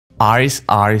Ice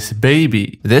Ice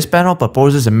Baby. This panel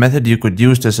proposes a method you could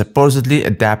use to supposedly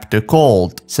adapt to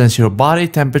cold, since your body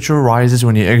temperature rises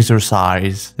when you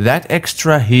exercise. That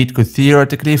extra heat could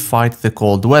theoretically fight the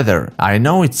cold weather. I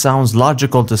know it sounds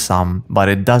logical to some, but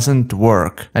it doesn't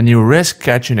work, and you risk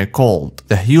catching a cold.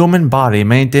 The human body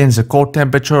maintains a core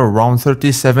temperature around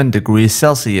 37 degrees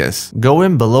Celsius.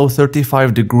 Going below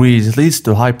 35 degrees leads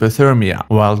to hypothermia,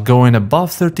 while going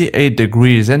above 38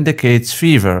 degrees indicates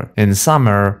fever. In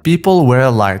summer, people wear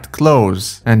light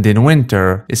clothes, and in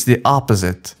winter, it's the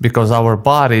opposite, because our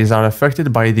bodies are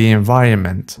affected by the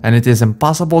environment, and it is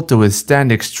impossible to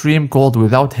withstand extreme cold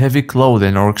without heavy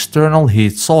clothing or external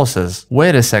heat sources.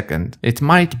 Wait a second, it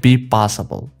might be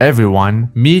possible.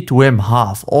 Everyone, meet Wim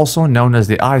Hof, also known as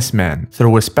the Iceman.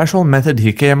 Through a special method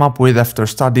he came up with after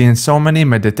studying so many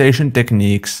meditation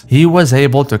techniques, he was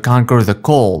able to conquer the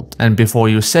cold. And before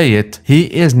you say it, he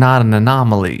is not an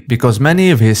anomaly, because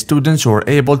many of his students were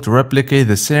able to replicate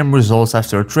the same results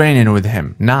after training with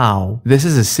him. Now, this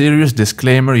is a serious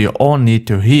disclaimer you all need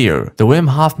to hear. The Wim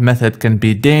Hof method can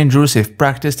be dangerous if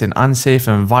practiced in unsafe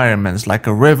environments like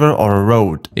a river or a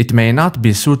road. It may not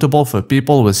be suitable for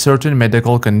people with certain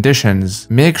medical conditions.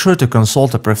 Make sure to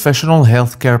consult a professional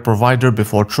healthcare provider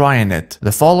before trying it.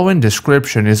 The following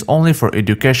description is only for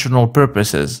educational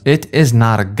purposes. It is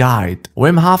not a guide.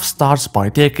 Wim Hof starts by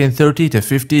taking 30 to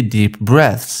 50 deep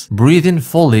breaths, breathing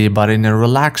fully but in a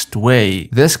relaxed way.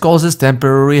 This causes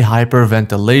temporary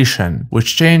hyperventilation,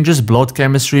 which changes blood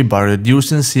chemistry by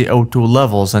reducing CO2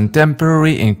 levels and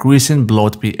temporarily increasing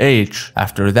blood pH.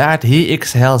 After that, he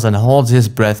exhales and holds his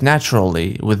breath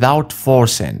naturally, without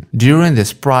forcing. During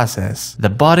this process, the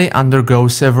body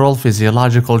undergoes several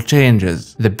physiological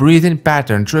changes. The breathing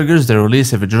pattern triggers the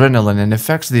release of adrenaline and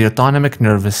affects the autonomic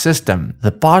nervous system,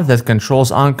 the part that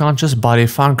controls unconscious body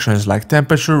functions like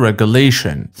temperature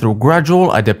regulation. Through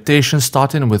gradual adaptation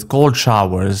starting with cold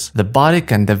showers, the body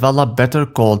can develop better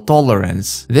cold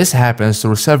tolerance. This happens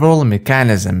through several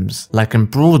mechanisms, like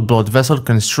improved blood vessel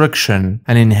constriction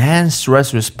and enhanced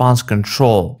stress response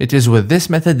control. It is with this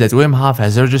method that Wim Hof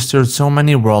has registered so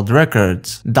many world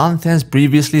records, done things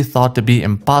previously thought to be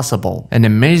impossible, and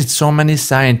amazed so many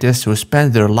scientists who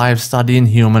spent their lives studying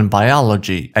human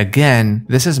biology. Again,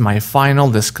 this is my final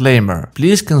disclaimer.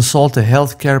 Please consult a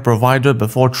healthcare provider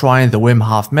before trying the Wim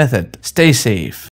Hof method. Stay safe.